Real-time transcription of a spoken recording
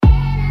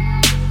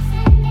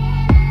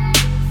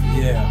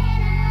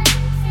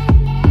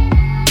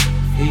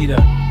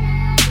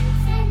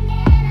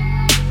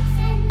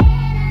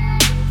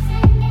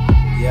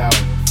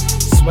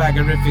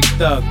Swaggerific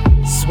thug,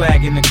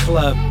 swag in the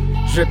club,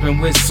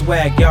 dripping with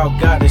swag, y'all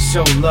gotta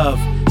show love.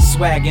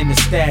 Swag in the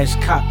stash,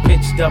 cop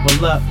pitch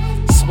double up.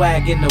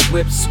 Swag in the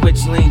whip,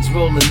 switch lanes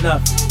rolling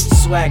up.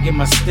 Swag in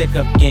my stick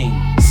up game.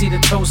 See the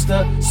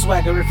toaster?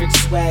 Swaggerific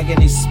swag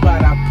in a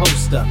spot I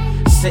post up.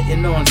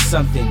 Sitting on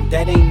something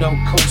that ain't no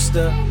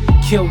coaster.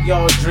 Kill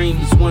y'all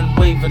dreams, one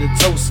wave of the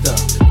toaster.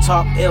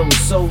 Talk ill,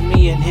 so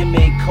me and him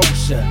ain't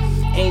kosher.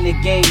 Ain't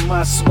a game,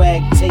 my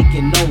swag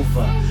taking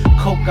over.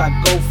 Coke I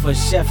go for,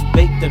 chef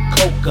bake the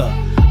coca.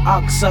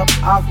 Ox up,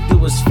 Ock do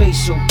his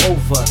facial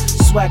over.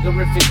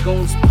 Swaggerific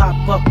goons pop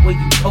up where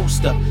you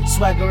post up.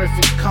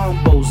 Swaggerific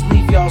combos,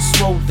 leave y'all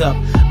swolled up.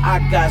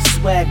 I got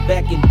swag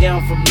backing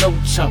down from no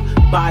chump.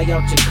 Buy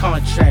out your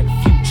contract,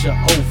 future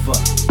over.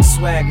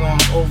 Swag on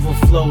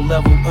overflow,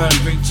 level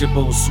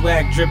unreachable.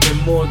 Swag dripping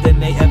more than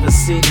they ever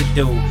seen it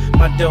do.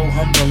 My dough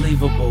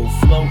unbelievable,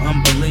 flow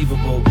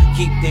unbelievable.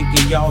 Keep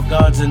thinking y'all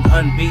gods and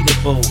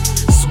unbeatable.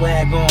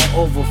 Swag on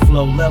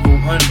overflow, level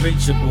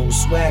unreachable.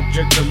 Swag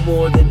dripping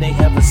more than they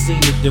ever seen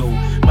it do.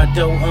 My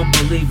dough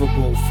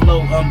unbelievable,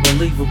 flow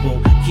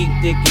unbelievable. Keep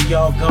thinking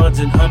y'all gods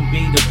and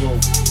unbeatable.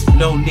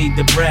 No need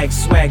to brag,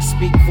 swag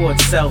speak for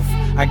itself.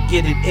 I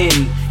get it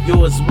in,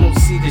 yours won't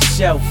see the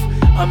shelf.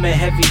 I'm a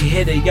heavy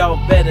hitter, y'all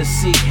better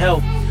seek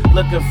help.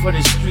 Looking for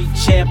the street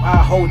champ, I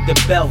hold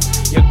the belt.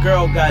 Your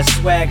girl got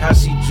swag, how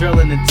she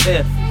drilling the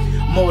tip.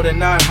 More than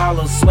 9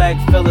 hollow swag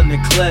filling the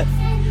clip.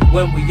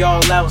 When we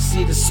all out,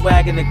 see the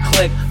swag in the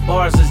click.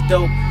 Bars is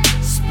dope,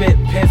 spit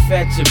piff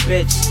at your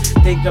bitch.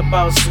 Think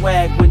about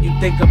swag when you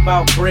think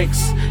about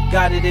bricks.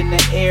 Got it in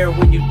the air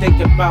when you think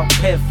about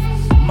piff.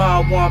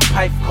 Ma one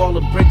pipe, call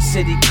a Brick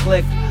City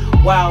click.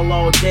 Wild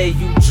all day,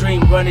 you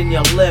dream running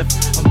your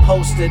lift. I'm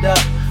posted up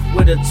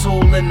with a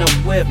tool in the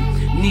whip.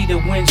 Need a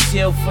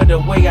windshield for the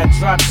way I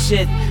drop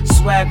shit.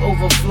 Swag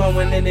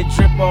overflowing and it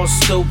drip all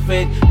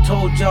stupid.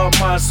 Told y'all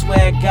my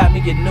swag got me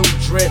a new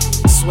drip.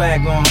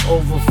 Swag on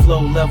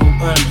overflow, level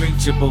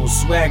unreachable.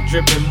 Swag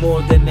dripping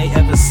more than they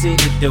ever seen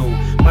it do.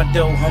 My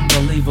dough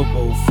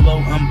unbelievable, flow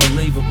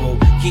unbelievable.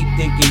 Keep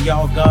thinking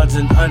y'all gods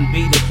and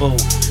unbeatable.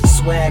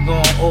 Swag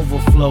on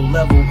overflow,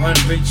 level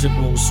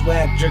unreachable.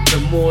 Swag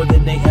dripping more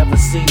than they ever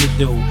seen it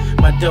do.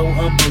 My dough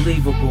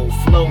unbelievable,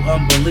 flow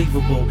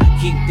unbelievable.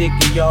 Keep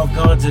thinking y'all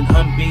gods and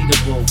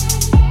unbeatable.